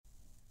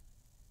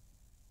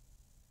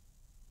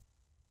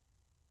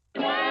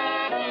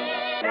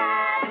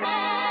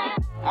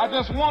I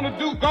just want to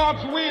do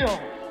God's will.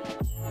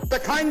 The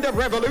kind of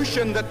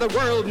revolution that the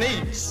world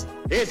needs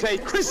is a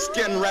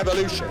Christian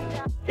revolution.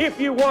 If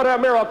you want a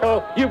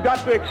miracle, you've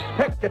got to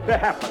expect it to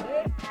happen.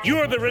 You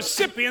are the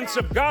recipients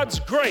of God's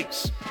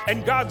grace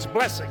and God's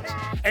blessings,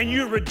 and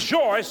you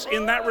rejoice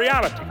in that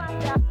reality.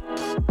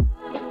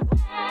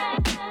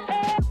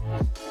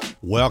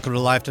 Welcome to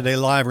Life Today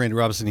Live. Randy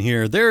Robinson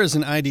here. There is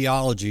an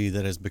ideology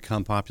that has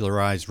become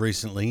popularized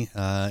recently.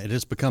 It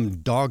has become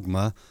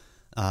dogma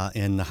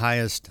in the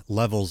highest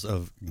levels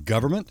of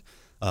government,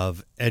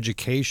 of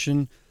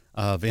education,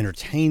 of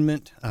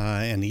entertainment,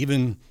 and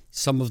even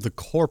some of the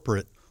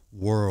corporate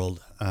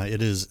world.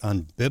 It is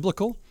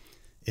unbiblical.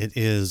 It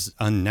is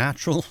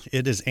unnatural.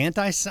 It is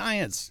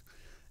anti-science.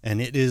 And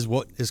it is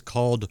what is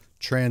called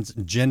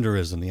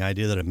transgenderism, the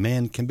idea that a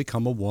man can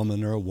become a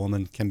woman or a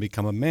woman can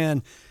become a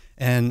man.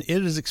 And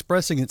it is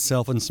expressing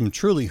itself in some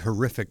truly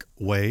horrific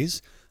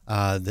ways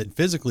that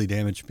physically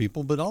damage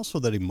people, but also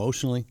that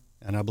emotionally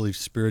and I believe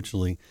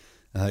spiritually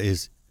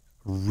is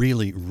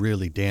really,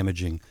 really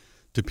damaging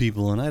to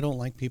people. And I don't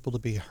like people to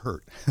be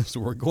hurt. So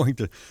we're going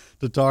to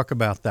talk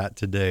about that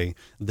today.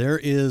 There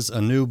is a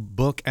new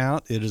book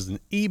out. It is an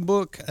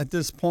ebook at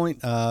this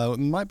point. It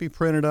might be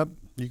printed up.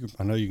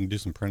 I know you can do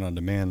some print on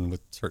demand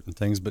with certain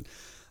things, but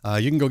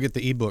you can go get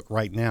the ebook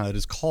right now. It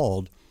is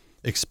called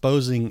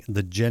Exposing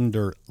the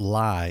Gender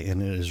Lie,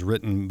 and it is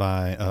written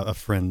by a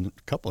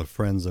couple of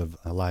friends of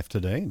Life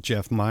Today,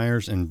 Jeff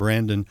Myers and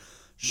Brandon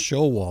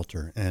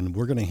Showalter. And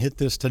we're going to hit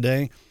this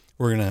today.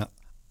 We're going to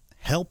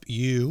help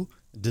you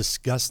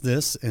discuss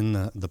this in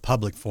the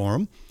public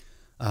forum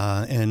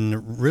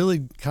and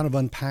really kind of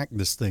unpack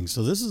this thing.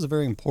 So this is a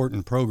very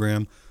important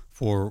program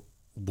for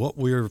what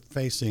we're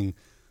facing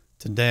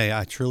today.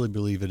 I truly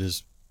believe it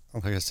is,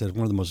 like I said,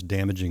 one of the most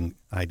damaging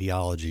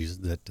ideologies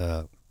that,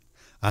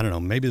 I don't know,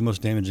 maybe the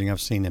most damaging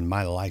I've seen in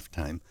my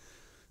lifetime.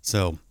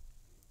 So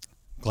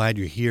glad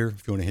you're here.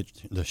 If you want to hit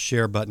the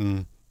share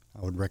button,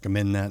 I would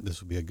recommend that.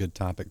 This would be a good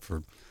topic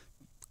for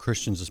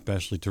Christians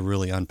especially to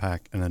really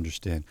unpack and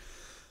understand.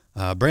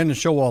 Brandon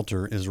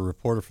Showalter is a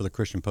reporter for the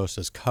Christian Post,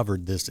 has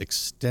covered this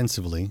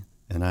extensively,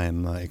 and I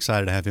am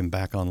excited to have him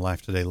back on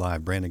Life Today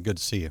Live. Brandon, good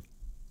to see you.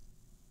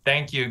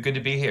 Thank you. Good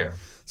to be here.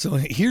 So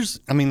I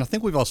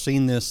think we've all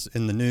seen this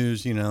in the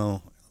news. You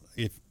know,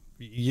 if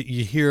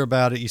you hear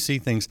about it, you see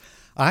things.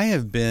 I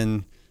have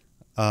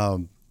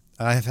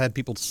had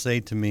people say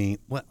to me,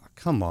 well,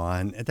 come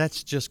on,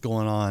 that's just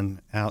going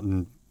on out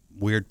in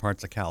weird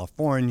parts of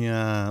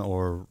California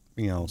or,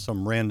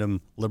 some random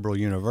liberal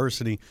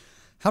university.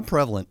 How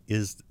prevalent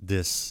is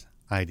this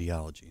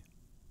ideology?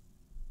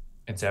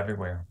 It's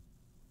everywhere.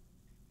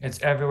 It's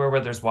everywhere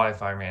where there's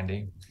Wi-Fi,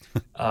 Randy.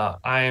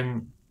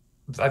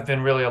 I've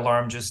been really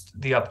alarmed, just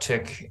the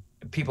uptick.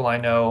 People I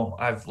know,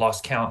 I've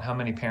lost count how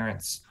many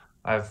parents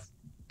have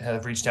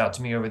reached out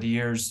to me over the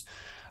years.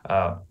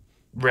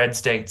 Red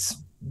states,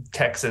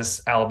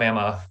 Texas,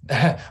 Alabama,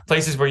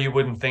 places where you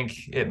wouldn't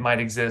think it might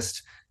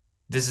exist.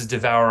 This is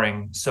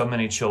devouring so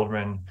many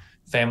children.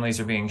 Families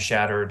are being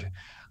shattered.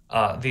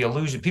 The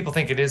illusion, people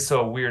think it is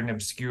so weird and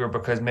obscure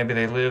because maybe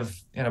they live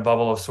in a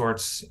bubble of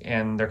sorts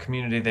in their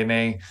community. They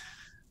may,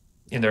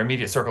 in their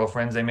immediate circle of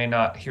friends, they may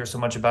not hear so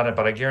much about it,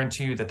 but I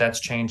guarantee you that that's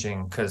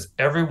changing because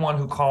everyone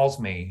who calls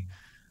me,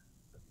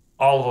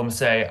 all of them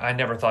say, I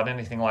never thought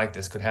anything like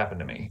this could happen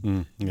to me.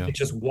 Yeah. It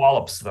just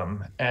wallops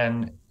them.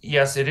 And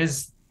yes, it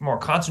is more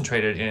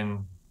concentrated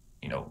in,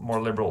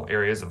 more liberal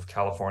areas of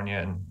California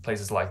and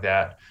places like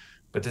that.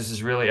 But this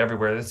is really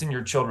everywhere. It's in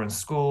your children's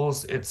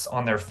schools. It's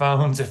on their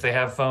phones if they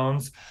have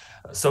phones,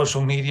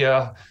 social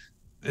media.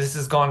 This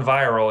has gone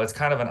viral. It's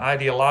kind of an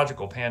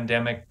ideological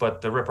pandemic,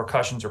 but the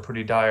repercussions are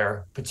pretty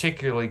dire,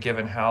 particularly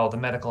given how the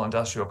medical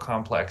industrial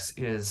complex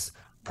is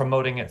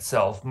promoting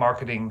itself,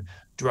 marketing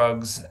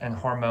drugs and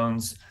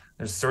hormones.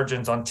 There's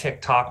surgeons on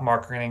TikTok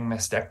marketing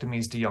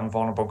mastectomies to young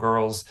vulnerable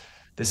girls.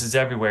 This is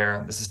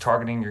everywhere. This is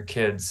targeting your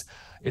kids.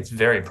 It's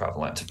very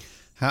prevalent.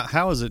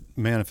 How is it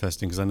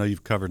manifesting? Because I know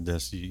you've covered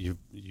this. You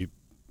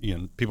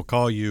people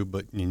call you,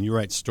 but you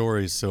write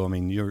stories. So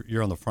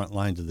you're on the front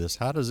lines of this.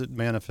 How does it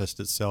manifest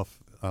itself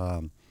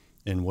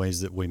in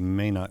ways that we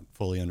may not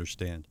fully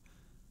understand?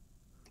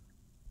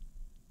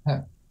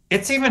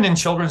 It's even in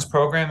children's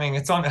programming.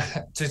 It's on,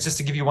 just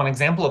to give you one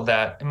example of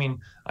that.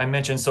 I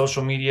mentioned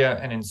social media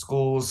and in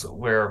schools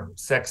where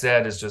sex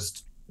ed is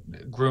just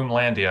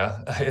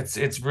groomlandia.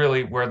 It's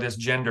really where this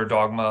gender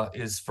dogma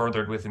is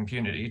furthered with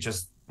impunity.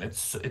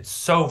 It's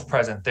so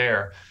present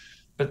there.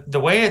 But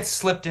the way it's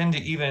slipped into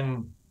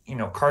even,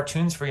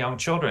 cartoons for young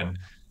children,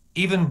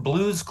 even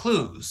Blue's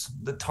Clues,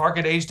 the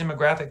target age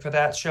demographic for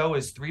that show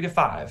is 3 to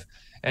 5.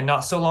 And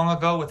not so long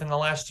ago, within the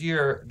last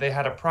year, they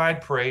had a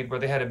pride parade where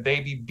they had a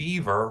baby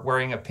beaver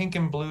wearing a pink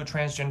and blue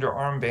transgender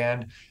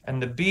armband.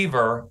 And the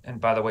beaver, and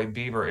by the way,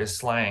 beaver is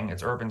slang,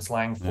 it's urban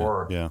slang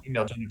for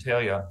female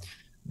genitalia.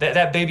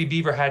 That baby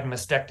beaver had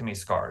mastectomy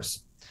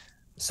scars.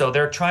 So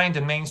they're trying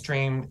to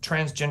mainstream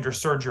transgender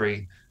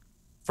surgery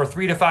for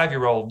 3 to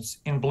 5-year-olds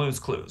in Blue's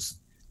Clues.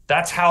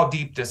 That's how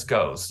deep this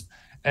goes.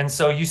 And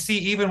so you see,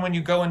 even when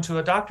you go into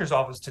a doctor's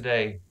office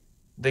today,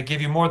 They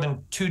give you more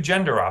than 2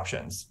 gender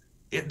options.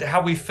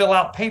 How we fill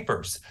out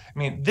papers. I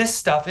mean, this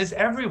stuff is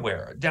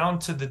everywhere, down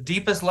to the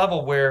deepest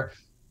level where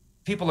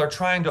people are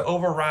trying to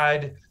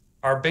override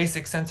our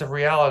basic sense of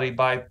reality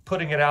by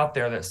putting it out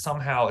there that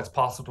somehow it's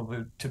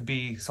possible to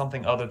be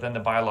something other than the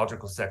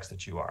biological sex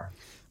that you are.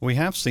 We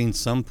have seen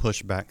some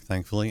pushback,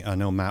 thankfully. I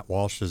know Matt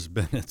Walsh has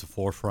been at the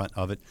forefront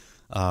of it.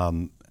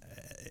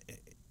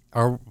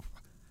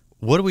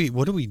 What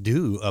do we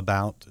do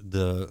about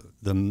the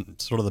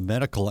sort of the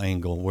medical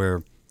angle,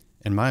 where,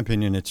 in my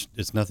opinion,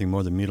 it's nothing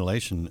more than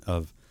mutilation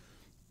of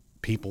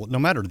people, no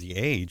matter the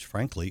age,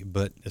 frankly,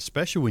 but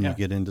especially when you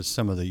get into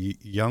some of the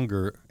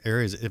younger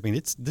areas. I mean,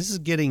 it's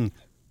getting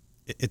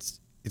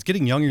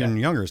younger and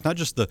younger. It's not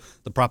just the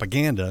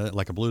propaganda,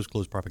 like a Blue's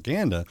Clues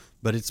propaganda,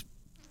 but it's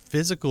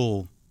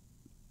physical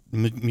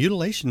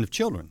mutilation of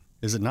children,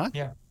 is it not?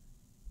 Yeah.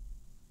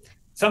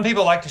 Some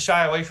people like to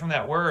shy away from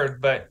that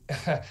word, but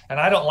and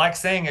I don't like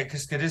saying it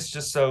because it is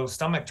just so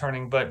stomach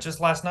turning. But just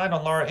last night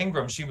on Laura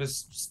Ingraham, she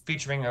was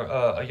featuring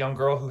a young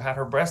girl who had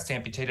her breasts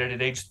amputated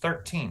at age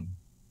 13.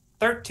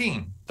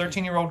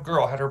 13-year-old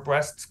girl had her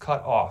breasts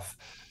cut off.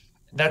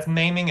 That's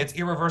maiming, it's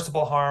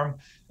irreversible harm,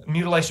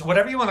 mutilation,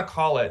 whatever you want to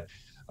call it.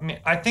 I mean,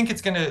 I think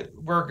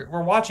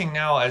we're watching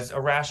now as a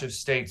rash of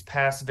states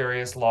pass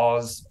various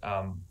laws,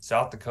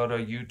 South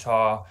Dakota,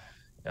 Utah,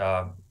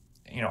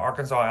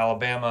 Arkansas,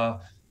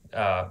 Alabama.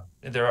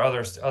 There are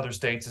other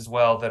states as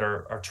well that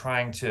are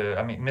trying to,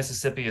 I mean,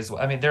 Mississippi as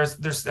well. I mean,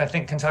 there's I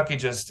think Kentucky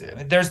there's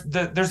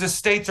the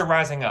states are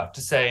rising up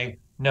to say,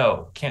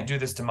 no, can't do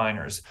this to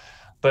minors.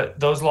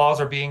 But those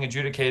laws are being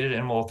adjudicated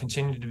and will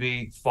continue to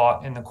be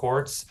fought in the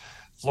courts.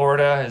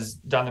 Florida has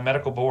done the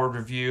medical board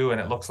review,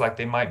 and it looks like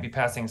they might be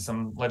passing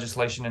some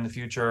legislation in the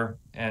future,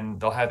 and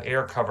they'll have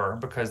air cover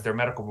because their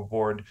medical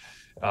board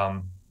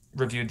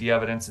reviewed the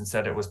evidence and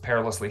said it was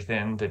perilously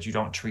thin, that you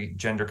don't treat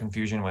gender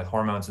confusion with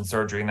hormones and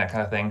surgery and that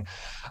kind of thing.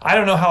 I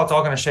don't know how it's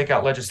all going to shake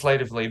out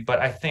legislatively, but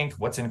I think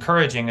what's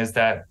encouraging is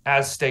that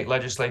as state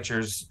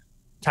legislatures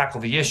tackle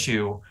the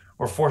issue,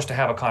 we're forced to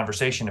have a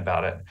conversation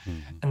about it.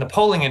 Mm-hmm. And the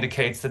polling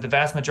indicates that the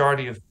vast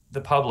majority of the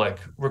public,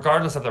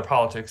 regardless of their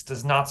politics,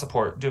 does not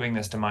support doing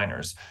this to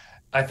minors.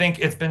 I think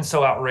it's been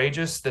so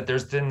outrageous that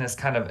there's been this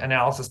kind of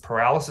analysis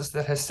paralysis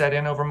that has set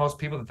in over most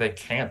people, that they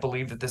can't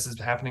believe that this is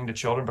happening to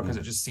children because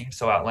it just seems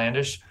so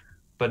outlandish.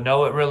 But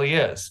no, it really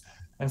is.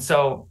 And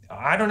so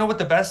I don't know what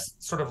the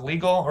best sort of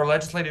legal or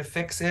legislative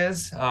fix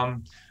is,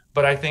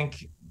 but I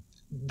think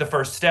the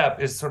first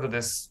step is sort of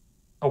this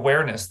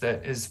awareness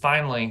that is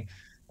finally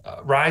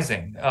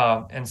rising.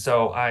 And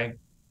so I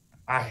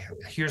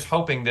here's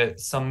hoping that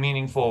some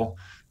meaningful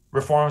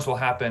reforms will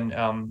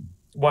happen.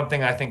 One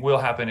thing I think will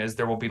happen is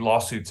there will be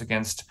lawsuits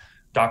against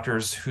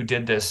doctors who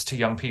did this to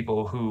young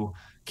people who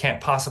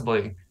can't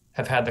possibly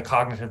have had the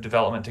cognitive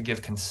development to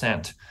give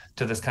consent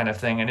to this kind of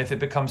thing. And if it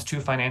becomes too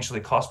financially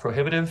cost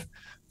prohibitive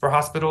for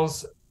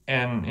hospitals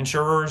and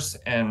insurers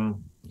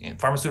and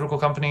pharmaceutical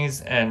companies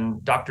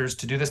and doctors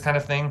to do this kind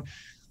of thing,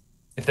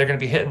 if they're going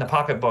to be hit in the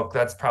pocketbook,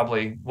 that's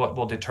probably what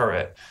will deter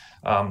it.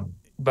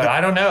 But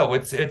I don't know.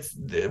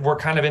 We're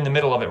kind of in the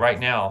middle of it right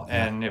now,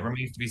 and it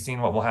remains to be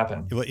seen what will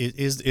happen.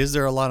 Is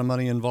there a lot of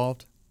money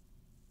involved?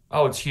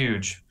 Oh, it's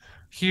huge.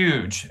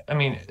 I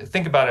mean,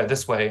 think about it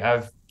this way.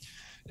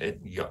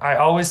 I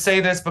always say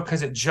this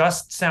because it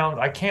just sounds,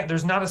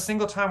 there's not a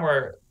single time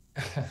where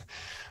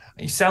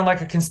you sound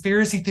like a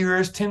conspiracy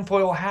theorist,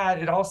 tinfoil hat.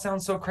 It all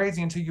sounds so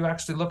crazy until you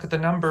actually look at the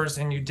numbers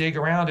and you dig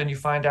around and you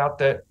find out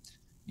that,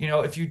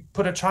 if you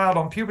put a child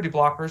on puberty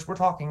blockers, we're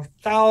talking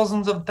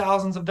thousands of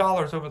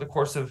dollars over the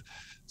course of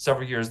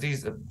several years.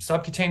 These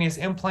subcutaneous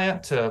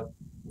implant to,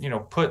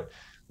 put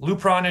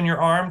Lupron in your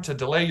arm to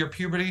delay your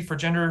puberty for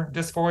gender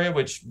dysphoria,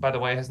 which, by the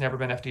way, has never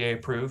been FDA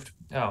approved.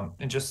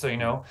 And just so you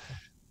know,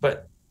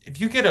 but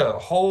if you get a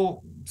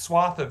whole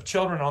swath of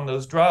children on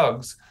those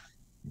drugs,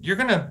 you're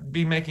going to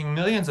be making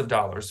millions of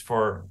dollars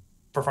for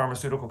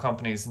pharmaceutical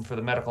companies and for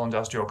the medical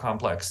industrial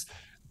complex.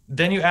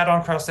 Then you add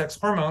on cross-sex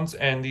hormones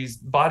and these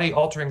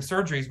body-altering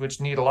surgeries,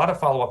 which need a lot of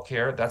follow-up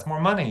care. That's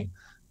more money.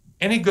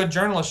 Any good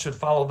journalist should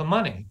follow the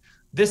money.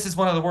 This is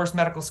one of the worst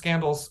medical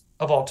scandals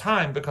of all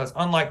time because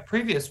unlike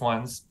previous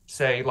ones,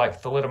 say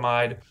like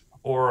thalidomide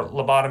or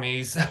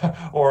lobotomies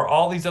or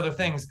all these other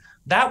things,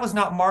 that was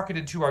not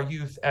marketed to our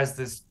youth as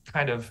this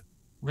kind of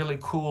really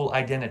cool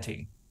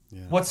identity.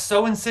 Yeah. What's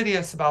so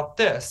insidious about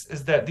this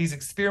is that these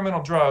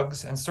experimental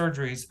drugs and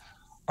surgeries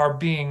are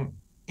being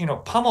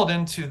pummeled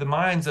into the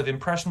minds of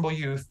impressionable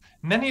youth,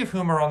 many of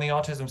whom are on the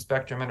autism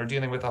spectrum and are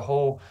dealing with a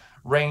whole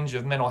range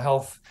of mental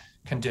health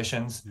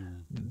conditions.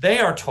 They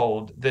are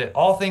told that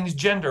all things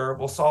gender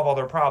will solve all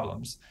their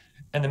problems,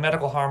 and the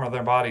medical harm of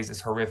their bodies is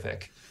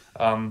horrific.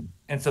 And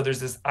so there's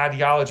this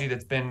ideology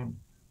that's been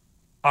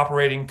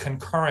operating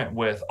concurrent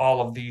with all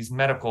of these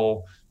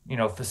medical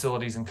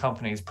facilities and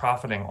companies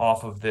profiting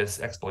off of this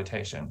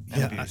exploitation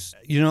and abuse.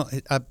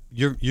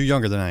 You're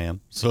younger than I am,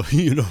 so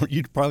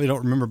you probably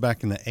don't remember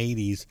back in the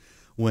 80s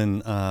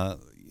when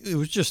it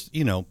was just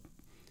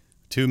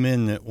two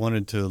men that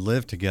wanted to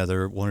live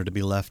together wanted to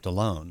be left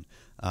alone,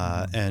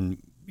 and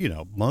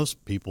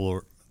most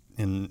people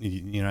in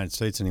the United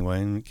States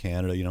anyway, in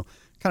Canada,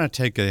 kind of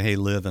take a hey,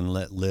 live and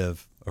let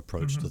live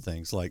approach to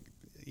things. Like,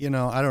 I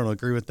don't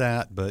agree with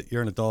that, but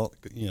you're an adult,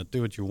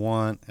 do what you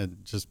want and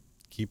just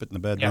keep it in the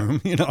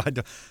bedroom.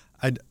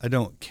 I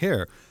don't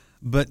care.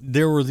 But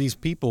there were these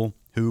people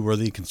who were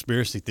the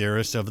conspiracy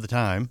theorists of the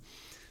time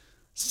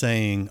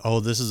saying, oh,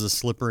 this is a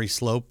slippery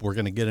slope. We're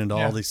going to get into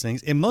all these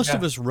things. And most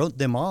of us wrote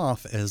them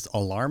off as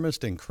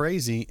alarmist and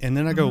crazy. And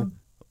then I go,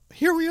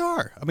 here we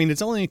are. I mean,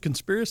 it's only a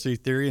conspiracy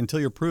theory until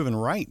you're proven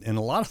right. And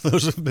a lot of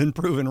those have been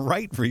proven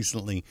right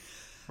recently.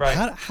 Right.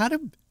 How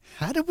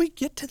did we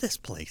get to this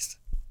place?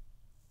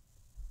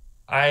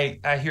 I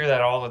hear that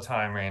all the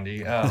time,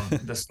 Randy.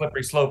 The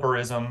slippery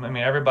sloperism. I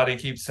mean, everybody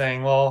keeps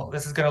saying, well,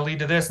 this is going to lead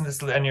to this and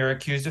this, and you're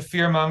accused of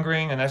fear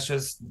mongering. And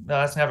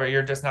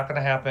you're just not going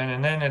to happen.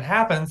 And then it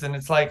happens. And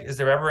it's like, is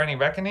there ever any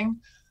reckoning?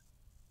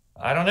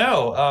 I don't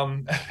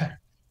know.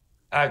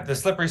 The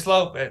slippery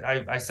slope,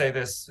 I say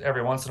this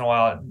every once in a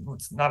while.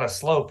 It's not a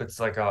slope. It's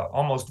like a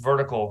almost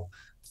vertical,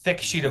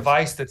 thick sheet of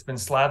ice that's been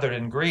slathered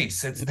in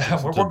grease.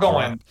 We're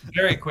going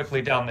very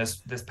quickly down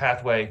this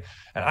pathway.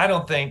 And I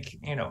don't think,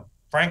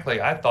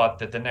 frankly, I thought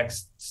that the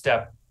next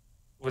step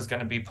was going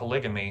to be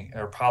polygamy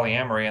or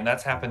polyamory, and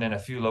that's happened in a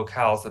few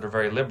locales that are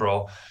very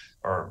liberal.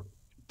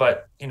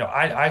 But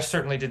I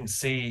certainly didn't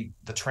see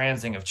the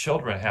transing of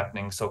children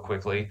happening so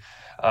quickly.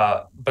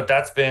 But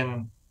that's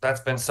been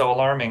so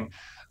alarming.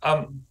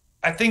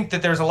 I think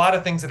that there's a lot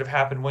of things that have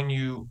happened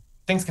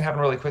things can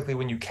happen really quickly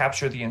when you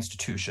capture the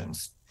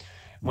institutions,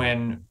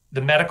 when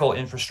the medical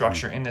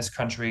infrastructure in this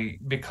country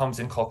becomes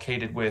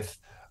inculcated with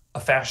a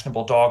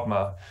fashionable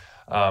dogma.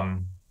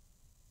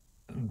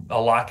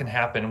 A lot can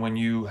happen when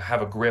you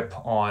have a grip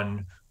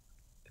on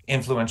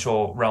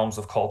influential realms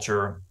of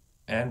culture,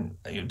 and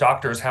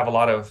doctors have a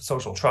lot of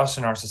social trust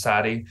in our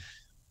society.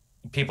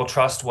 People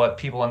trust what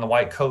people in the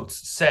white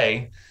coats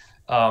say.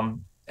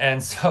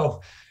 And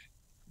so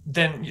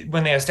then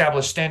when they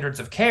establish standards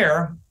of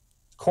care,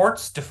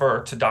 courts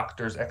defer to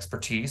doctors'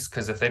 expertise,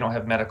 because if they don't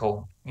have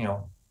medical,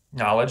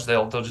 knowledge,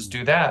 they'll just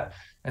do that.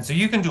 And so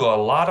you can do a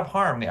lot of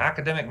harm. The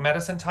academic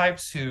medicine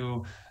types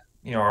who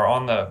are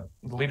on the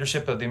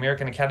leadership of the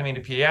American Academy of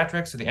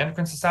Pediatrics or the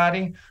Endocrine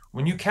Society,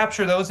 when you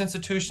capture those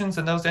institutions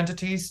and those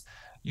entities,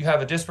 you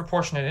have a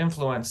disproportionate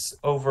influence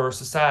over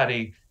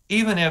society,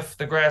 even if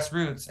the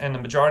grassroots and the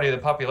majority of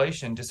the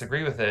population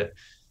disagree with it.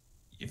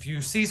 If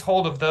you seize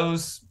hold of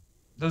those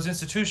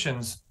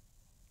institutions,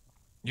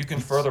 you can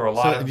further a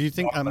lot of. Do you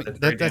think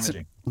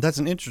that's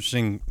an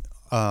interesting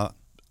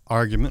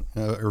argument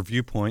or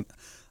viewpoint,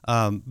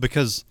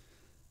 because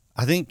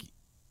I think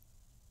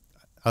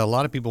a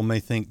lot of people may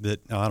think that,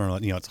 I don't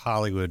know, it's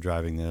Hollywood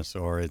driving this,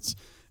 or it's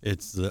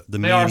the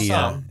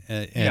media,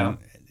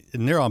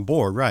 and they're on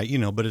board, right?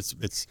 But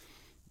it's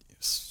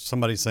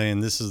somebody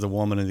saying this is the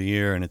woman of the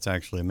year and it's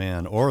actually a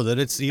man, or that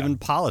it's even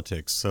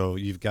politics. So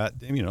you've got,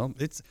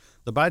 it's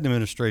the Biden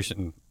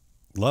administration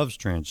loves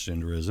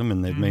transgenderism,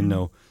 and they've made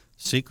no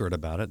secret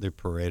about it. They've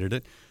paraded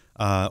it.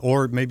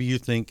 Or maybe you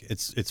think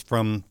it's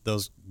from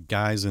those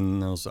guys in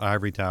those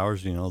ivory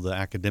towers, the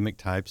academic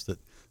types that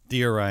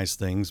theorize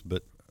things,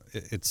 but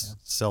it's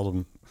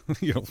seldom,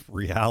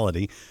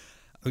 reality.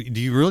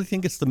 Do you really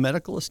think it's the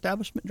medical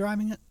establishment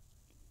driving it?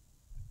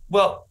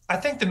 Well, I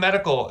think the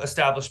medical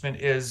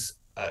establishment is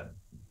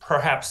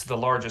perhaps the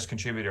largest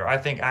contributor. I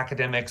think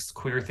academics,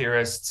 queer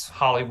theorists,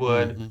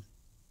 Hollywood,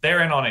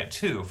 they're in on it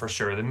too, for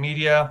sure. The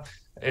media,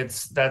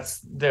 it's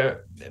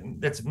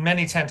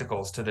many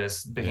tentacles to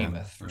this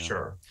behemoth, for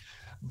sure.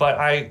 But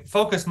I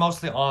focus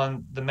mostly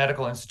on the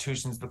medical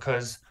institutions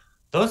because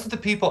those are the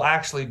people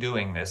actually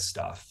doing this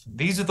stuff.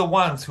 These are the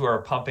ones who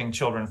are pumping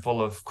children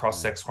full of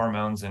cross-sex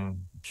hormones and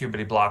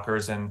puberty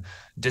blockers and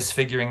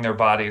disfiguring their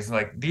bodies.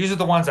 Like, these are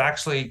the ones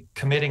actually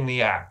committing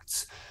the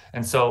acts.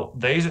 And so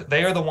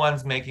they are the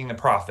ones making the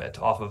profit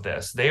off of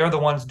this. They are the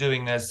ones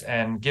doing this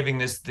and giving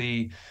this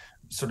the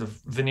sort of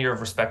veneer of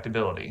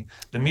respectability.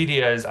 The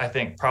media is, I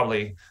think,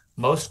 probably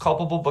most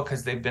culpable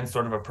because they've been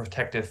sort of a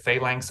protective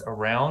phalanx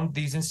around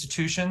these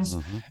institutions,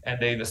 and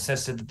they've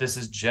insisted that this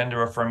is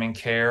gender affirming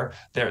care.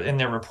 They're in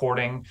their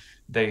reporting,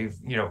 they've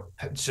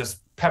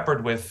just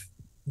peppered with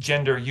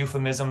gender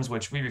euphemisms,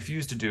 which we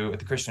refuse to do at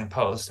the Christian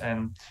Post.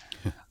 And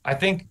I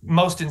think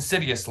most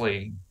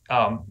insidiously,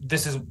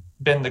 this has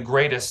been the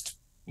greatest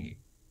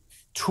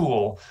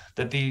tool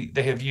that they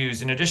have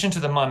used, in addition to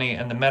the money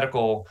and the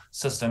medical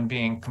system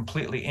being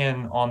completely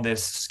in on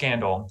this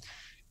scandal,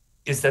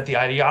 is that the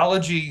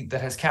ideology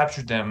that has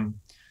captured them,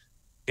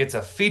 it's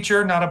a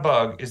feature, not a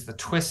bug, is the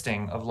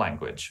twisting of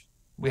language.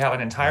 We have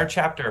an entire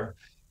chapter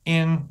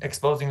in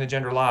Exposing the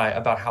Gender Lie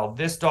about how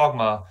this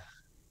dogma,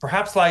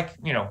 perhaps like,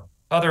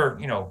 other,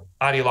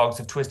 ideologues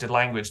have twisted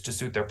language to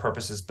suit their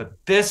purposes, but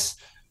this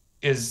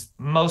is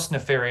most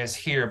nefarious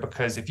here,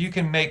 because if you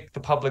can make the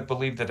public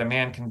believe that a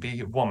man can be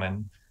a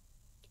woman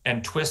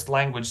and twist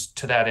language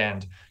to that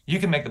end, you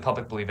can make the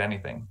public believe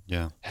anything.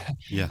 Yeah.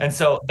 And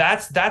so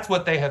that's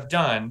what they have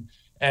done.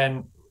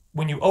 And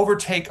when you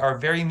overtake our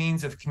very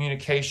means of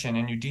communication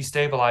and you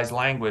destabilize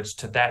language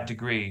to that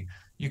degree,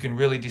 you can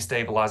really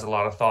destabilize a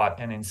lot of thought,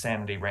 and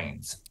insanity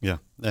reigns. Yeah,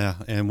 yeah.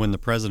 And when the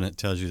president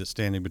tells you that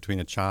standing between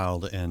a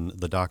child and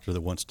the doctor that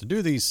wants to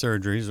do these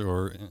surgeries,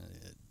 or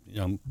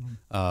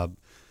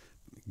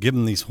give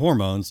them these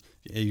hormones,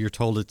 you're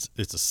told it's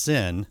a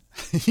sin.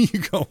 You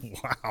go,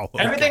 wow.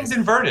 Okay. Everything's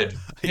inverted.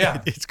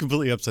 Yeah. It's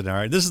completely upside down.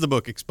 All right. This is the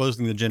book,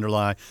 Exposing the Gender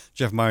Lie,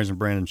 Jeff Myers and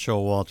Brandon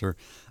Showalter.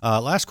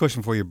 Last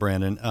question for you,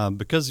 Brandon.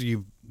 Because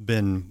you've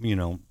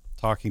been,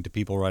 talking to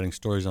people, writing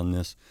stories on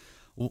this,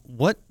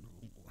 what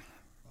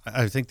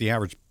I think the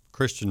average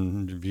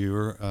Christian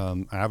viewer,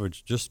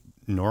 average just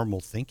normal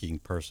thinking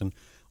person,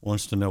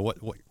 wants to know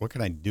what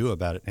can I do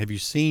about it? Have you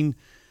seen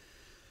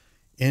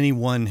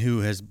anyone who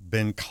has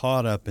been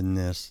caught up in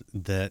this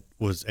that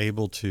was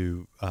able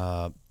to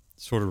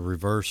sort of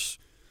reverse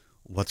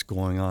what's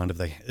going on? Have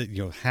they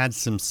had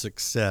some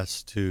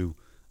success to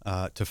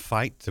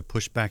fight, to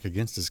push back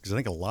against this? Because I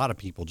think a lot of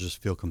people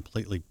just feel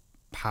completely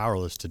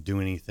powerless to do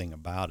anything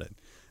about it.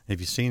 Have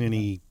you seen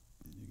any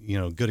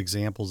good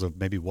examples of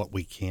maybe what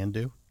we can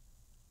do?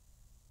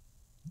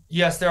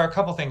 Yes, there are a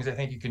couple things I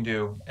think you can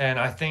do. And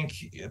I think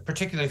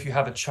particularly if you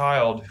have a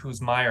child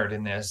who's mired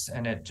in this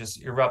and it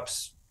just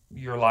erupts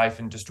your life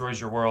and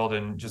destroys your world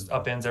and just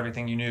upends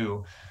everything you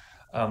knew.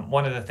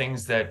 One of the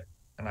things that,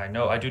 and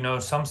I do know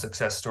some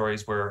success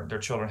stories where their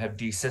children have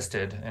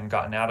desisted and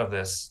gotten out of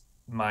this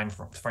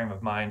frame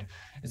of mind,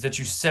 is that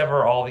you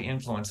sever all the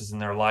influences in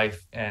their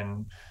life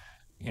and,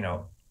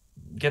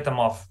 get them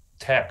off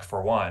tech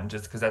for one,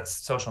 just because that's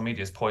social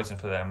media is poison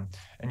for them.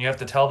 And you have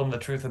to tell them the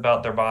truth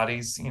about their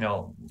bodies,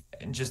 and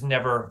just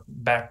never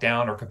back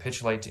down or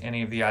capitulate to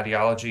any of the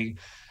ideology,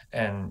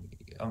 and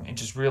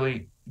just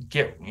really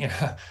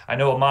I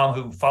know a mom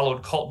who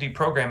followed cult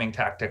deprogramming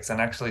tactics, and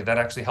that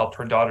actually helped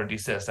her daughter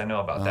desist. I know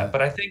about that.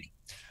 But I think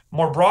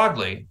more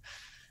broadly,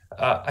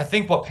 I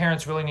think what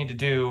parents really need to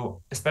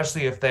do,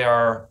 especially if they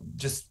are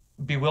just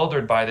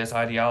bewildered by this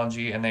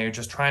ideology and they're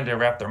just trying to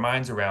wrap their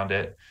minds around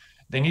it,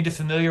 they need to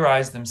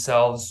familiarize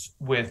themselves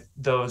with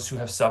those who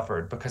have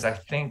suffered, because I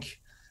think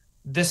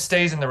this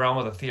stays in the realm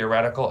of the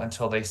theoretical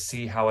until they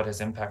see how it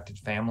has impacted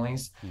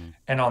families.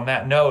 And on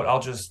that note, I'll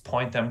just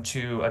point them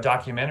to a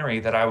documentary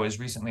that I was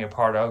recently a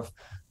part of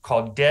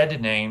called Dead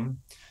Name.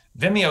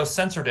 Vimeo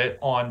censored it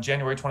on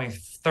January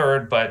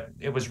 23rd, but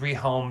it was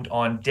rehomed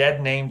on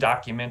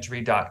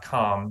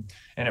deadnamedocumentary.com,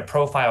 and it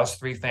profiles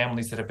 3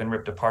 families that have been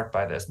ripped apart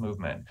by this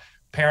movement.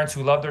 Parents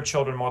who love their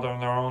children more than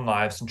their own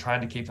lives and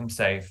trying to keep them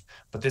safe.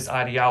 But this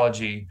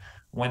ideology,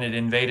 when it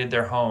invaded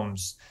their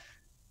homes,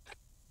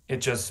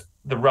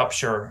 the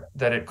rupture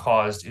that it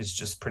caused is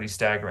just pretty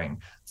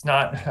staggering. It's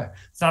not a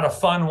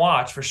fun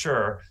watch for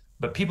sure,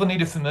 but people need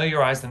to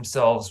familiarize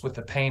themselves with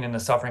the pain and the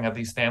suffering of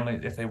these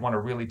families if they want to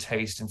really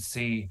taste and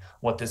see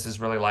what this is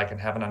really like and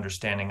have an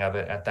understanding of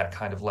it at that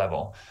kind of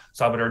level.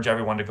 So I would urge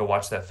everyone to go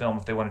watch that film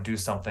if they want to do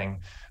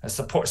something.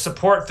 Support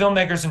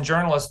filmmakers and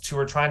journalists who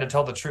are trying to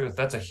tell the truth.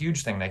 That's a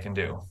huge thing they can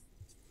do.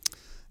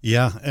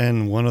 Yeah,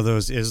 and one of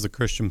those is the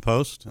Christian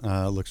Post.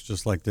 It looks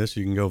just like this.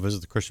 You can go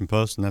visit the Christian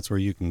Post, and that's where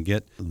you can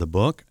get the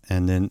book.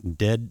 And then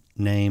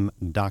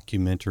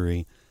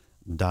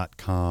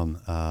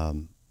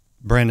deadnamedocumentary.com.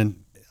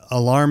 Brandon,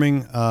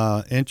 alarming,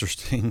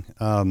 interesting.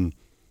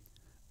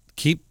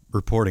 Keep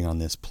reporting on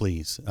this,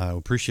 please. I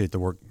appreciate the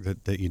work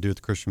that you do at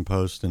the Christian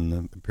Post and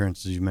the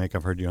appearances you make.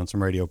 I've heard you on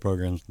some radio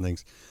programs and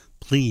things.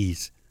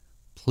 Please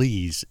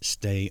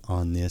stay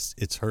on this.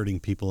 It's hurting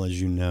people,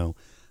 as you know.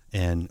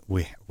 And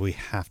we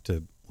have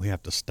to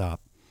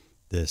stop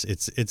this.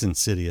 It's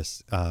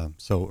insidious.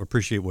 So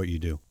appreciate what you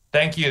do.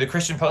 Thank you. The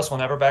Christian Post will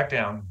never back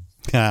down.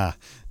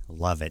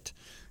 Love it.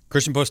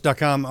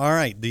 ChristianPost.com. All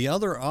right. The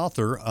other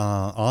author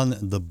on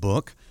the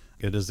book,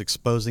 it is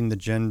Exposing the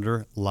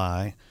Gender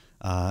Lie.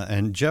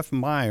 And Jeff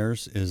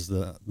Myers is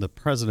the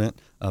president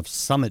of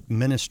Summit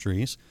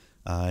Ministries.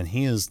 And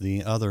he is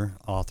the other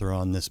author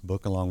on this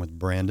book along with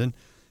Brandon.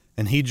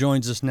 And he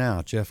joins us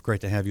now. Jeff,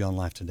 great to have you on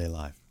Life Today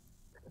Live.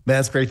 Man,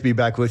 it's great to be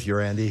back with you,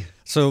 Randy.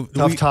 So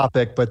tough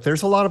topic, but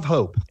there's a lot of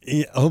hope.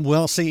 Yeah,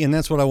 well, see, and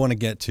that's what I want to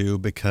get to,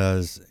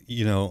 because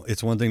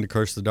it's one thing to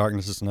curse the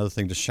darkness; it's another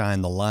thing to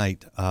shine the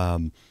light.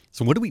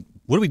 So what do we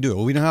do?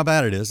 Well, we know how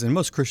bad it is, and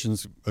most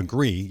Christians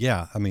agree.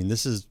 Yeah, I mean,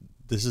 this is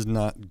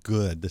not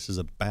good. This is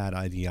a bad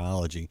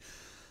ideology.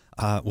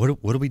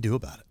 What do we do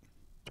about it?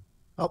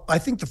 I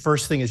think the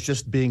first thing is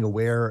just being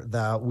aware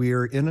that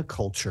we're in a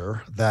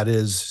culture that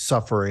is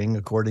suffering,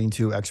 according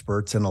to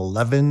experts, an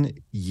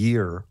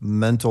 11-year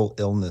mental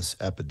illness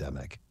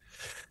epidemic.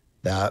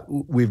 That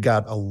we've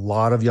got a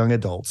lot of young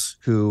adults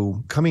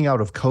who, coming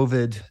out of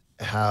COVID,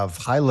 have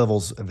high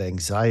levels of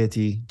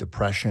anxiety,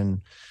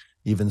 depression,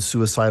 even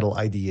suicidal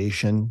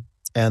ideation,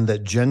 and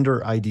that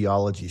gender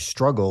ideology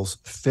struggles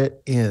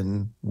fit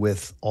in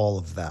with all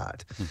of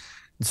that.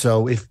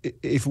 So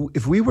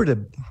if we were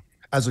to,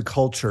 as a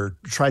culture,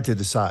 try to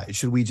decide,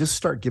 should we just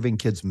start giving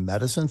kids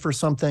medicine for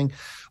something,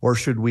 or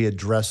should we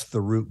address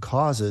the root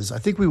causes? I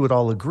think we would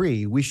all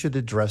agree we should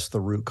address the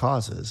root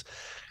causes.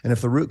 And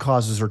if the root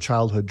causes are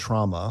childhood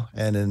trauma,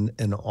 and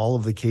in all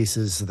of the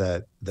cases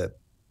that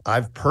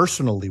I've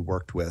personally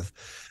worked with,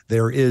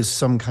 there is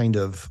some kind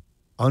of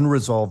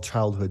unresolved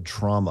childhood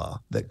trauma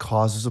that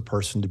causes a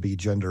person to be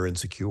gender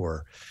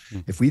insecure.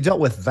 If we dealt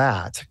with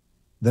that,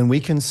 then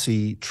we can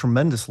see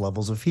tremendous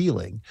levels of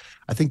healing.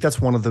 I think that's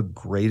one of the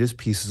greatest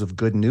pieces of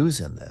good news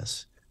in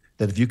this,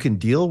 that if you can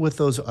deal with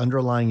those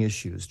underlying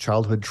issues,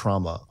 childhood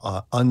trauma,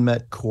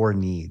 unmet core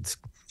needs,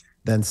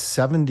 then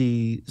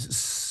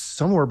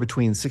somewhere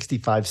between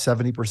 65,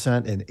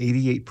 70% and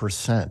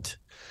 88%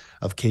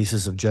 of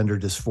cases of gender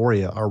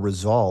dysphoria are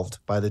resolved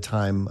by the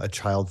time a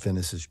child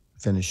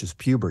finishes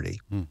puberty.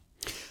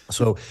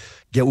 So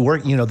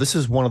this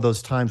is one of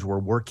those times where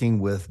working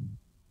with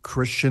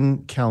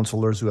Christian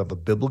counselors who have a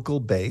biblical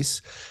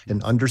base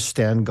and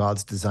understand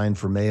God's design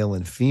for male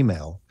and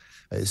female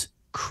is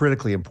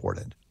critically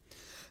important.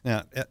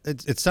 Now,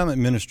 at Summit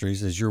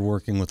Ministries, as you're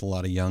working with a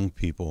lot of young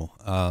people,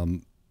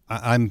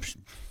 I'm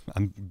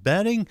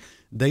betting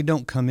they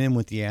don't come in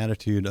with the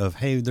attitude of,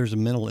 hey, there's a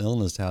mental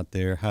illness out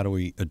there. How do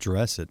we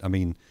address it? I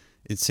mean,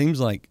 it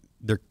seems like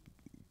they're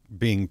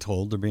being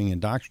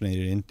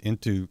indoctrinated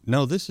into,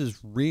 no, this is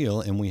real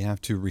and we have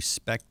to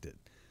respect it.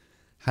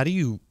 How do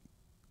you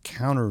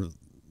counter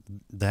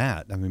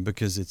that? I mean,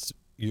 because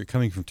you're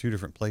coming from two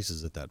different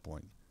places at that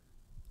point.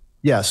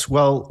 Yes.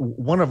 Well,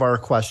 one of our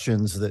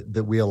questions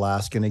that we'll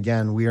ask, and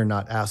again, we are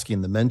not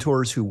asking the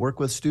mentors who work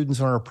with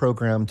students on our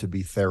program to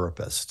be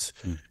therapists.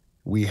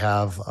 We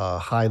have a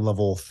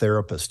high-level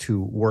therapist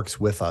who works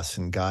with us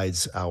and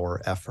guides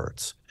our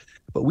efforts.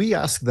 But we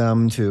ask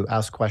them to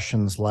ask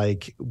questions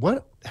like,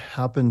 what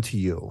happened to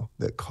you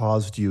that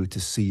caused you to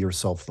see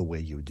yourself the way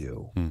you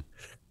do?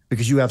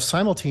 Because you have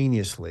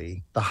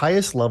simultaneously the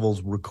highest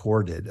levels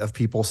recorded of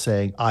people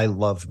saying, I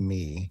love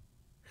me.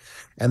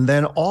 And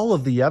then all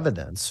of the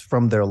evidence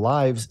from their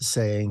lives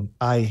saying,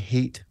 I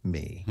hate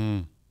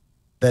me.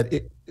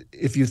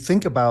 If you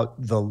think about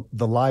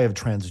the lie of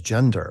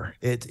transgender,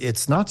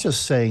 it's not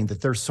just saying that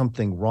there's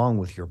something wrong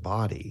with your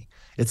body.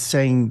 It's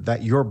saying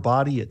that your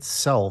body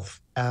itself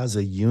as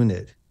a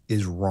unit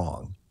is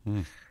wrong,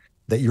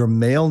 that your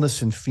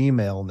maleness and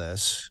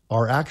femaleness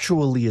are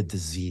actually a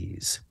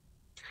disease.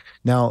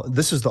 Now,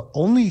 this is the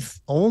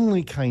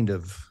only kind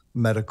of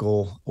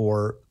medical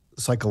or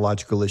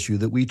psychological issue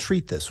that we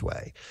treat this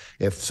way.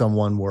 If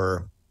someone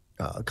were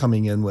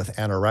coming in with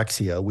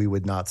anorexia, we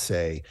would not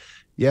say,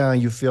 yeah,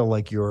 you feel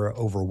like you're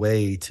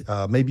overweight.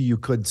 Maybe you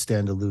could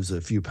stand to lose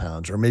a few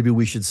pounds, or maybe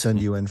we should send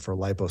you in for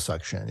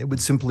liposuction.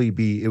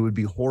 It would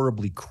be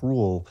horribly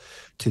cruel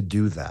to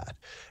do that.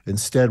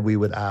 Instead, we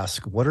would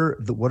ask, what are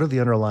the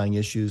underlying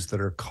issues that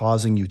are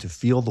causing you to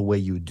feel the way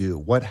you do?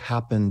 What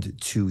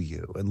happened to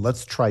you? And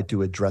let's try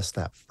to address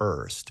that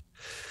first.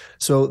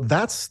 So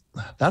that's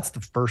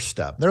the first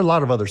step. There are a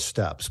lot of other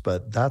steps,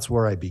 but that's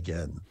where I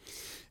begin.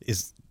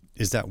 Is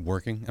that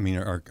working? I mean,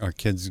 are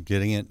kids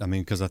getting it? I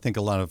mean, because I think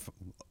a lot of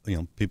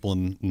people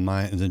in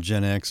the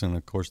Gen X and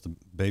of course the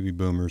baby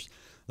boomers,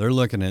 they're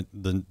looking at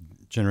the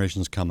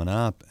generations coming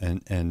up,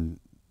 and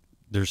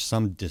there's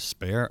some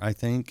despair. I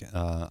think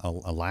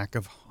a lack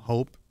of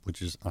hope,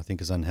 which I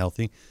think is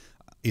unhealthy.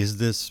 Is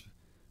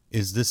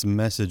this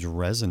message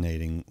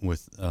resonating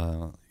with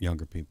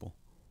younger people?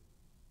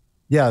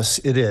 Yes,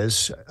 it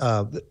is.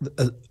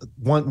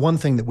 One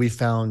thing that we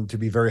found to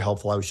be very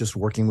helpful, I was just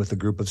working with a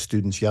group of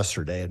students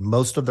yesterday, and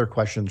most of their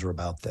questions were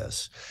about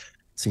this.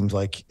 It seems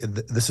like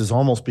this has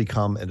almost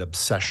become an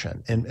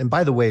obsession. And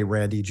by the way,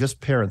 Randy,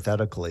 just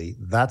parenthetically,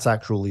 that's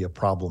actually a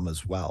problem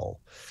as well.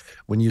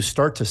 When you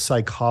start to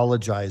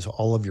psychologize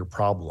all of your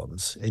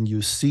problems and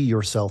you see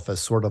yourself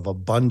as sort of a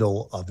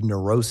bundle of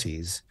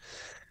neuroses,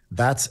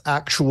 that's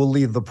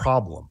actually the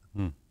problem.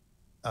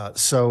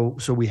 So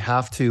we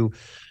have to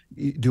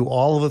do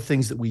all of the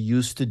things that we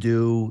used to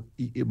do,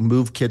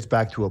 move kids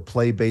back to a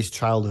play-based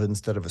childhood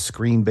instead of a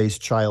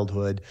screen-based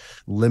childhood,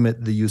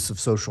 limit the use of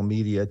social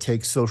media,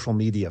 take social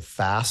media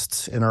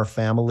fasts in our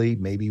family,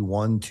 maybe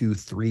 1, 2,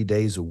 3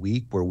 days a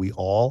week where we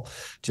all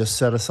just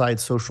set aside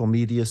social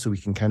media so we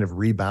can kind of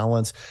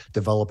rebalance,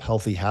 develop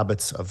healthy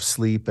habits of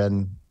sleep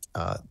and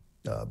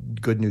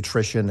good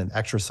nutrition and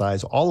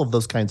exercise. All of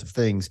those kinds of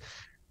things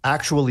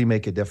actually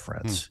make a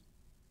difference.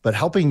 But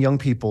helping young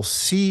people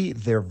see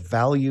their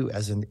value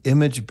as an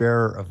image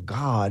bearer of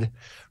God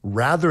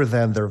rather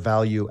than their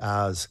value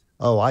as,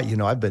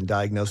 I've been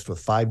diagnosed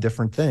with 5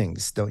 different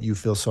things. Don't you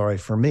feel sorry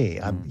for me?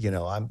 I'm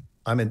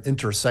an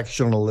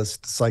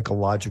intersectionalist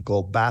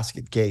psychological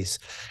basket case,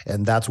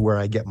 and that's where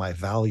I get my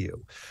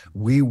value.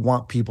 We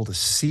want people to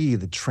see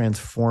the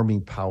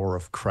transforming power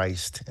of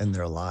Christ in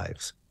their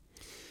lives.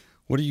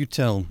 What do you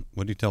tell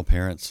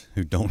parents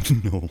who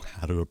don't know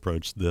how to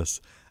approach this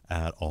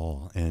at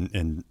all?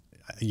 And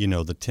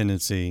the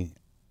tendency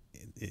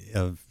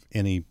of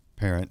any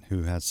parent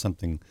who has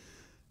something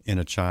in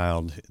a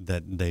child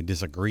that they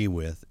disagree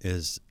with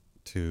is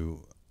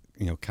to,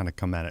 kind of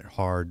come at it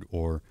hard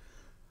or,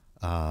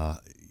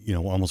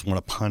 almost want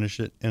to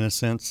punish it in a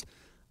sense.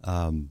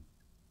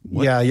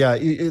 Yeah.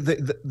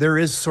 There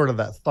is sort of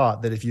that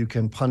thought that if you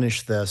can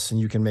punish this and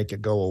you can make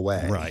it go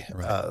away. Right.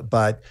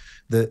 But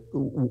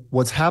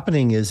what's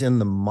happening is in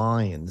the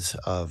minds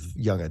of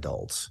young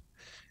adults.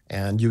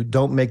 And you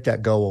don't make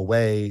that go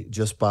away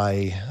just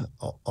by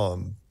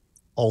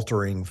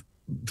altering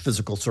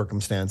physical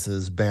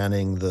circumstances,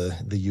 banning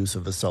the use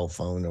of a cell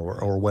phone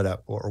or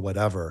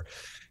whatever.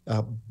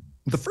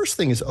 The first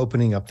thing is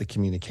opening up the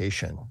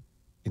communication.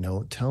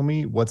 Tell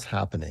me what's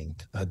happening.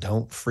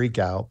 Don't freak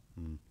out.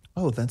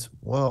 Oh,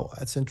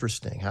 that's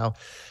interesting. How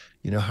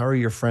are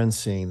your friends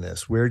seeing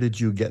this? Where did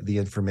you get the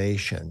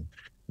information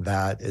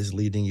that is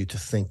leading you to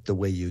think the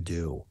way you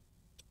do?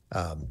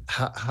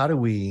 How do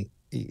we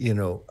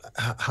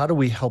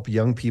help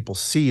young people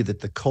see that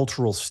the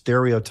cultural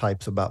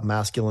stereotypes about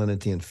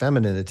masculinity and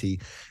femininity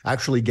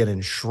actually get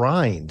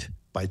enshrined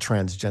by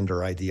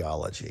transgender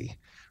ideology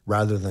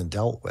rather than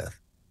dealt with?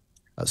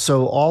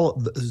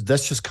 So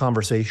that's just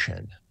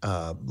conversation.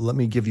 Let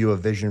me give you a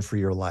vision for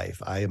your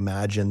life. I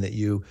imagine that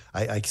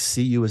I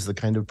see you as the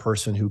kind of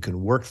person who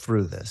can work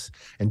through this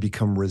and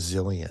become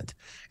resilient.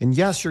 And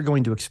yes, you're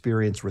going to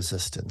experience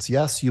resistance.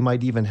 Yes, you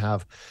might even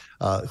have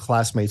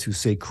classmates who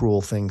say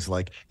cruel things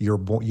like, you're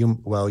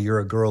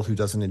a girl who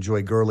doesn't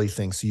enjoy girly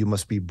things, so you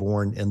must be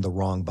born in the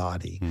wrong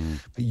body.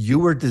 But you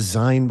were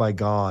designed by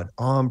God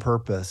on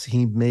purpose.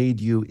 He made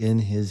you in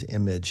his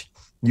image.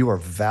 You are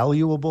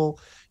valuable.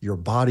 Your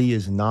body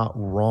is not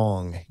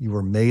wrong. You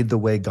were made the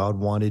way God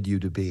wanted you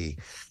to be.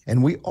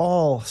 And we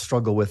all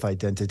struggle with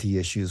identity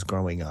issues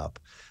growing up.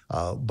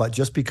 But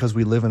just because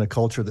we live in a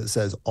culture that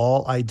says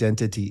all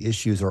identity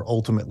issues are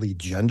ultimately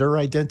gender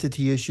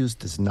identity issues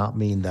does not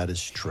mean that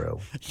is true.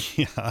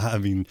 Yeah, I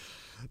mean,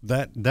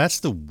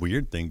 that's the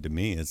weird thing to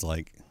me. It's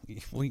like,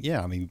 well,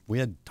 yeah, I mean, we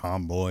had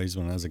tomboys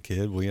when I was a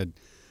kid. We had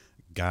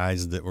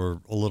guys that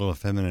were a little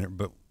effeminate,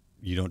 but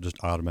you don't just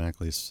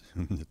automatically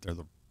assume that they're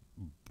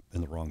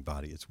in the wrong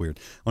body. It's weird.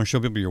 I want to show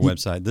people your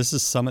website. This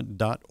is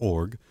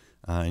summit.org,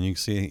 and you can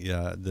see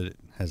that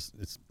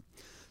it's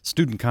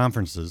student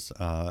conferences.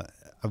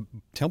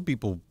 Tell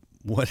people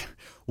what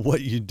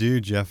you do,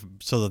 Jeff,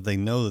 so that they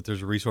know that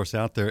there's a resource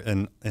out there,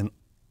 and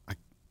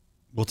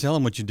we'll tell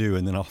them what you do,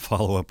 and then I'll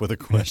follow up with a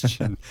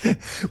question.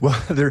 Well,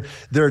 there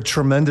are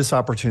tremendous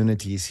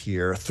opportunities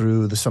here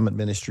through the Summit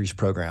Ministries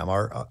program.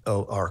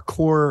 Our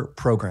core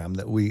program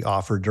that we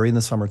offer during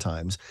the summer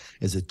times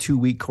is a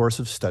 2-week course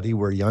of study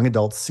where young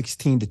adults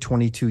 16 to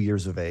 22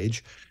 years of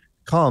age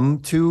come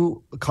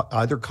to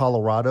either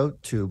Colorado,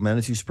 to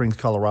Manitou Springs,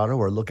 Colorado,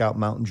 or Lookout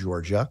Mountain,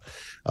 Georgia.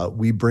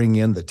 We bring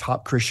in the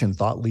top Christian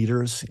thought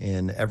leaders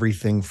in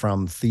everything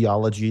from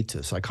theology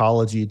to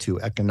psychology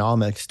to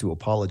economics to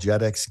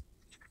apologetics,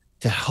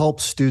 to help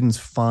students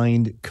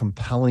find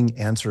compelling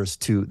answers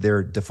to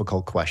their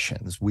difficult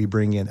questions. We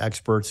bring in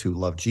experts who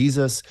love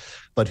Jesus,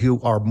 but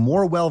who are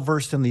more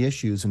well-versed in the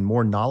issues and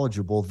more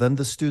knowledgeable than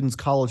the students'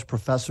 college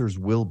professors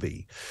will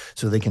be,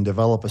 so they can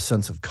develop a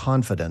sense of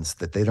confidence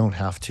that they don't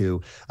have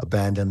to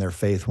abandon their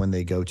faith when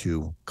they go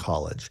to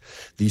college.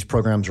 These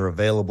programs are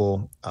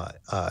available,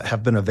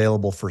 have been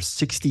available for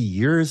 60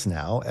 years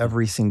now,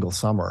 every single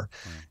summer.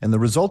 And the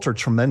results are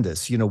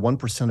tremendous.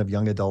 1% of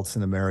young adults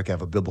in America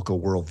have a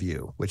biblical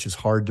worldview, which is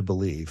hard to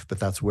believe, but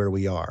that's where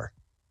we are.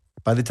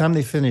 By the time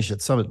they finish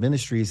at Summit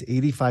Ministries,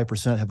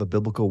 85% have a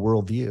biblical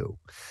worldview.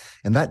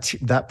 And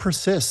that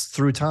persists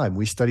through time.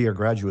 We study our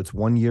graduates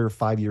 1 year,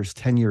 5 years,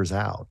 10 years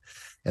out.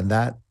 And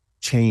that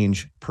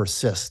change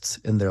persists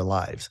in their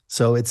lives.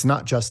 So it's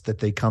not just that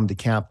they come to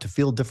camp to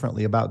feel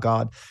differently about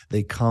God.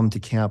 They come to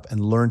camp and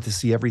learn to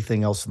see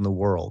everything else in the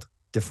world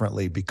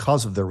differently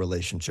because of their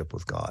relationship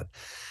with God.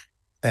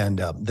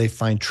 And they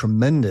find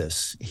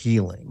tremendous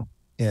healing,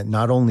 and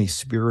not only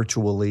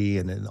spiritually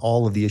and in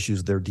all of the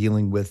issues they're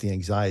dealing with, the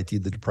anxiety,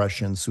 the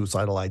depression,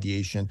 suicidal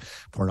ideation,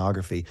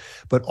 pornography,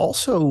 but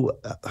also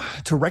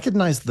to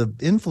recognize the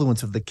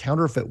influence of the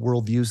counterfeit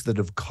worldviews that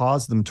have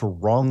caused them to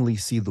wrongly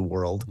see the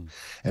world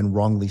and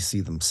wrongly see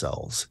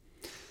themselves.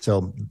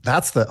 So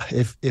that's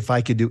if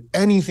I could do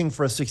anything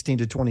for a 16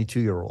 to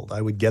 22-year-old,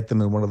 I would get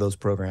them in one of those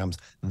programs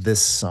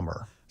this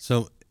summer.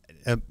 So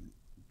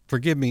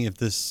forgive me if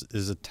this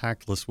is a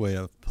tactless way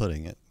of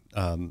putting it.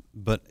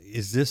 But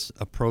is this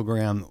a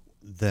program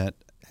that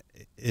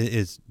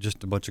is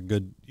just a bunch of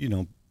good,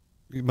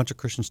 a bunch of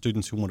Christian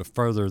students who want to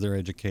further their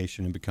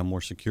education and become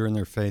more secure in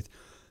their faith?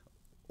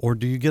 Or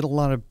do you get a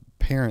lot of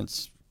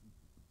parents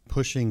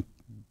pushing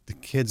the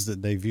kids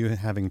that they view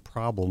having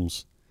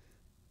problems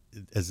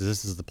as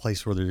this is the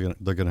place where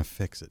they're going to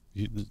fix it?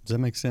 Does that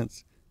make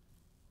sense?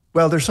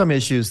 Well, there's some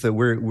issues that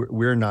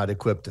we're not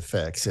equipped to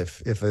fix.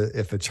 If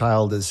a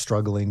child is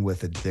struggling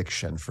with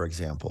addiction, for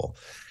example,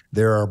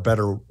 there are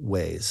better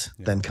ways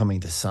than coming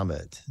to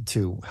Summit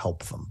to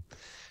help them.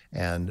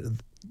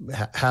 And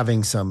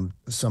having some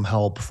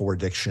help for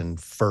addiction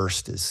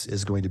first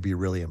is going to be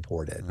really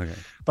important. Okay.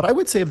 But I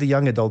would say of the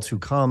young adults who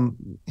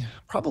come,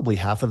 probably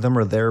half of them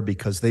are there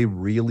because they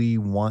really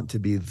want to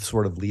be the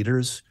sort of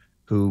leaders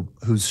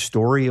whose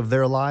story of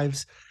their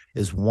lives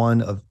is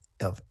one of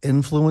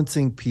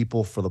influencing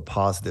people for the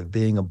positive,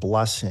 being a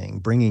blessing,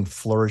 bringing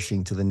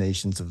flourishing to the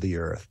nations of the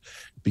earth,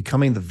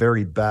 becoming the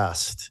very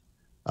best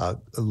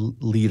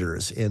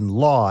leaders in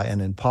law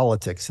and in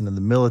politics and in the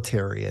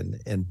military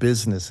and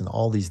business and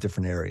all these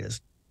different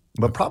areas.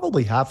 But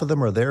probably half of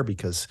them are there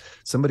because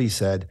somebody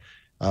said,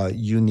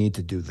 you need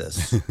to do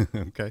this.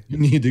 Okay. You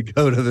need to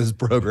go to this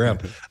program.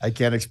 I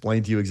can't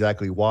explain to you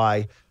exactly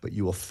why, but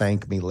you will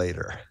thank me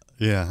later.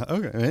 Yeah.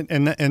 Okay.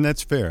 And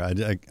that's fair.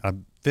 I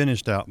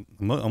finished out.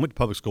 I went to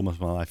public school most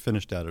of my life. I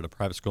finished out at a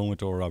private school.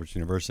 Went to Oral Roberts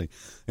University,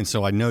 and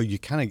so I know you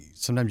kind of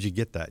sometimes you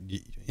get that,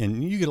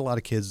 and you get a lot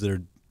of kids that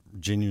are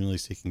genuinely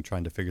seeking,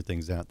 trying to figure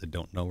things out that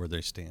don't know where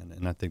they stand,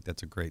 and I think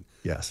that's a great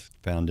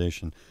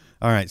foundation.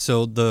 All right.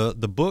 So the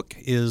book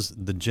is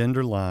The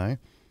Gender Lie.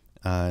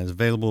 Is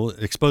available,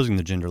 Exposing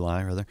the Gender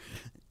Lie, rather.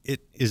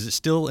 Is it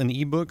still an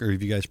ebook, or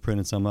have you guys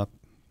printed some up?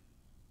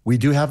 We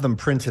do have them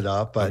printed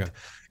up, but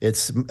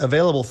it's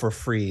available for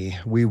free.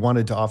 We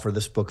wanted to offer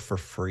this book for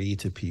free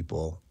to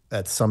people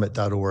at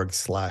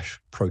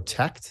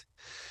summit.org/protect.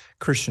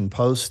 Christian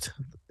Post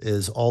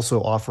is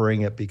also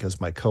offering it because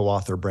my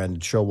co-author, Brandon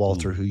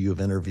Showalter, who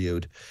you've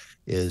interviewed,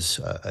 is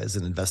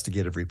an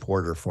investigative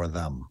reporter for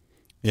them.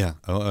 Yeah.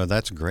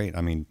 That's great.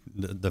 I mean,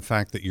 the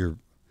fact that you're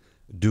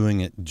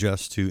doing it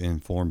just to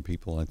inform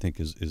people, I think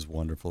is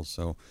wonderful.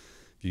 So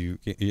if you're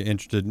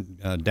interested,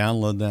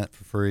 download that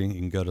for free. You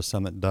can go to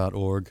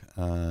summit.org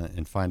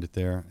and find it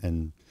there,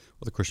 and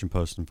the Christian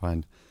Post, and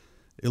find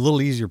a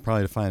little easier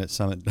probably to find at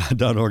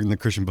summit.org than the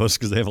Christian Post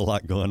because they have a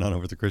lot going on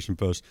over at the Christian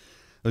Post.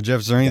 So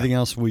Jeff, is there anything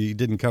else we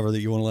didn't cover that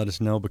you want to let us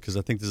know? Because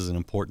I think this is an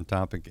important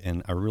topic,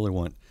 and I really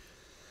want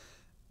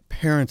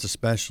parents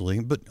especially,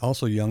 but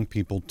also young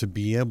people, to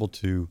be able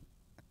to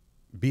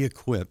be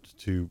equipped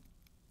to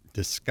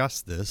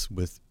discuss this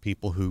with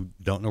people who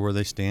don't know where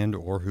they stand,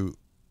 or who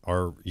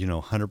are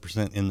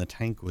 100% in the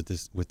tank with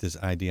this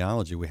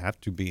ideology. We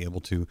have to be able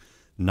to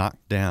knock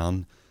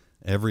down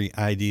every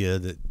idea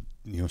that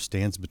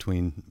stands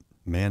between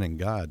man and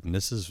God, and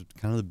this is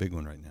kind of the big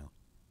one right now.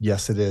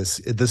 Yes, it is.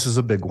 This is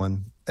a big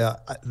one.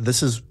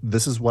 This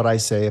is what I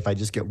say if I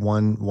just get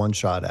one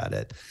shot at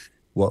it.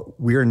 Well,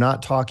 we are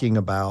not talking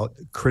about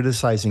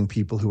criticizing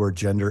people who are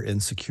gender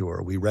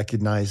insecure. We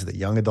recognize that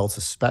young adults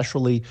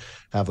especially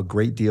have a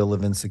great deal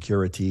of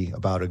insecurity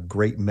about a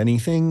great many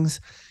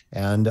things,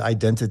 and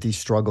identity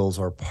struggles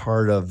are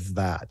part of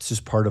that. It's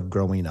just part of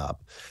growing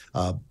up.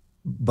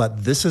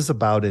 But this is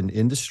about an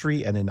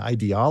industry and an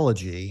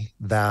ideology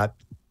that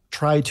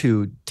try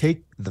to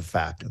take the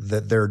fact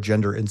that they're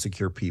gender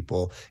insecure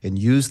people and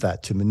use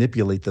that to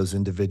manipulate those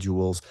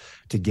individuals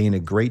to gain a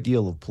great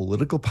deal of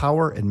political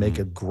power and make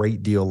a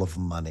great deal of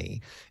money.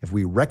 If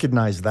we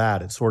recognize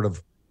that, it sort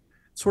of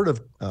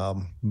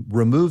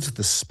removes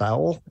the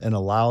spell and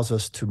allows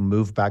us to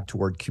move back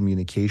toward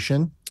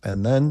communication.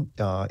 And then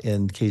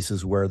in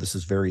cases where this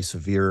is very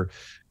severe,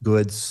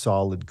 good,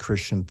 solid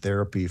Christian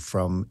therapy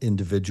from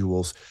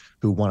individuals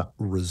who want to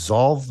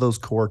resolve those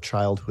core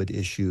childhood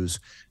issues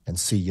and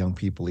see young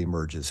people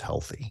emerge as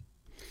healthy.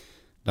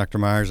 Dr.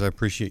 Myers, I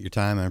appreciate your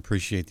time. I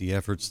appreciate the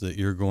efforts that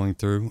you're going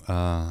through.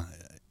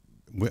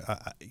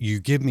 You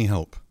give me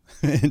hope,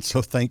 and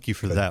so thank you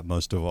for that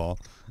most of all.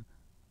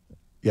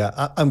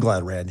 Yeah, I'm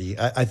glad, Randy.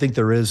 I think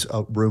there is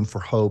a room for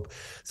hope.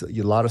 So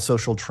a lot of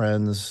social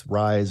trends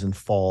rise and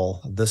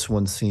fall. This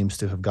one seems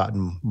to have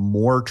gotten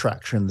more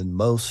traction than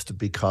most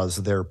because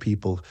there are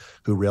people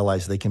who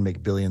realize they can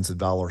make billions of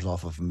dollars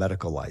off of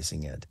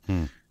medicalizing it.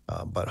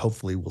 But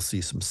hopefully we'll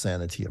see some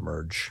sanity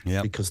emerge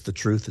because the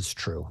truth is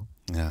true.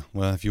 Yeah.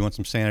 Well, if you want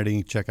some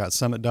sanity, check out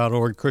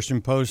summit.org,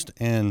 Christian Post,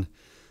 and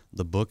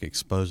the book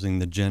Exposing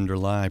the Gender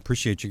Lie. I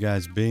appreciate you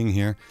guys being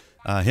here.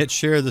 Hit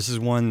share. This is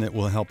one that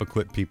will help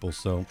equip people.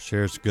 So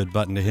share's a good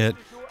button to hit.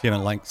 If you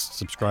haven't liked,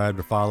 subscribed,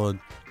 or followed,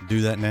 do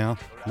that now.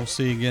 We'll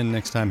see you again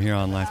next time here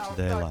on Life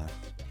Today Live.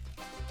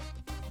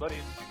 But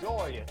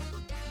enjoy it.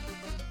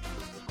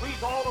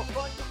 Squeeze all the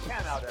fun you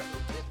can out of it.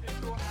 This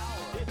is your hour.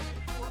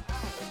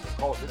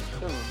 Because it's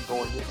soon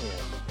going to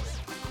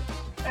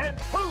end. And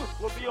truth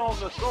will be on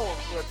the throne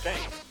for a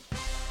change.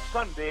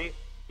 Sunday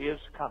is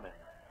coming.